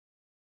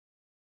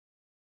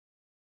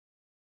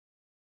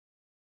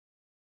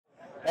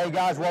Hey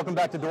guys, welcome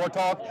back to Door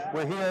Talk.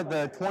 We're here at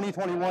the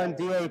 2021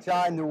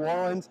 DHI New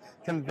Orleans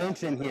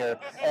convention here,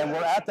 and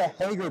we're at the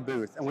Hager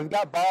booth, and we've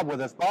got Bob with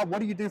us. Bob, what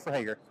do you do for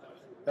Hager?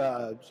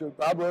 So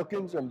Bob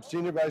Wilkins, I'm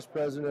Senior Vice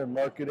President of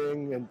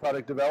Marketing and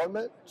Product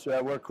Development. So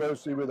I work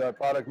closely with our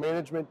product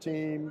management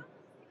team,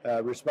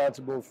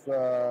 responsible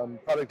from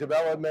product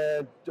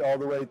development all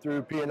the way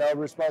through P&L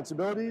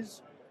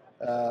responsibilities.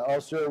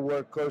 Also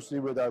work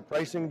closely with our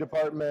pricing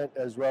department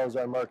as well as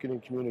our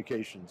marketing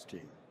communications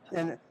team.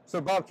 And so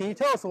Bob, can you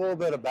tell us a little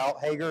bit about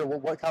Hager,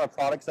 what kind of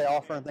products they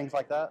offer and things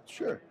like that?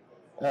 Sure.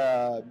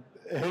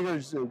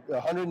 Hager's a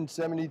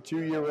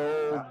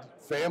 172-year-old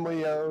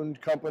family-owned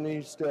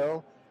company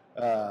still.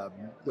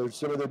 There's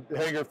some of the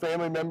Hager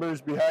family members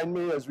behind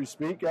me as we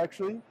speak,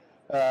 actually.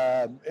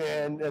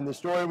 And the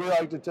story we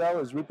like to tell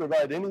is we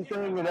provide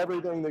anything and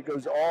everything that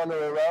goes on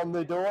or around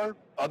the door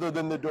other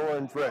than the door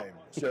and frame.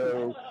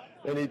 So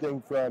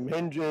anything from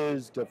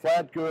hinges to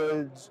flat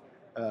goods,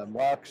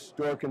 locks,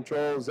 door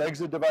controls,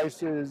 exit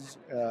devices,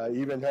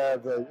 even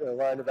have a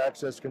line of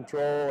access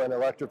control and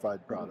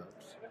electrified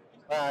products.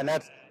 And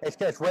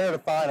it's rare to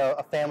find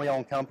a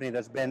family-owned company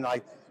that's been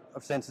like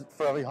since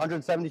for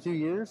 172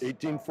 years?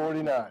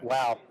 1849.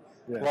 Wow.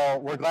 Yeah. Well,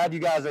 we're glad you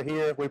guys are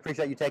here. We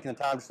appreciate you taking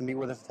the time just to meet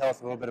with us and tell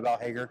us a little bit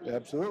about Hager.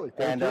 Absolutely.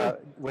 Thank you.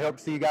 We hope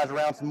to see you guys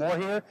around some more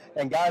here.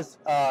 And guys,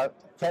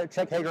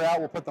 check Hager out.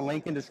 We'll put the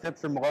link in the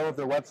description below of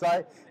their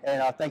website.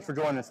 And thanks for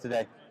joining us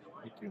today.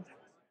 Thank you.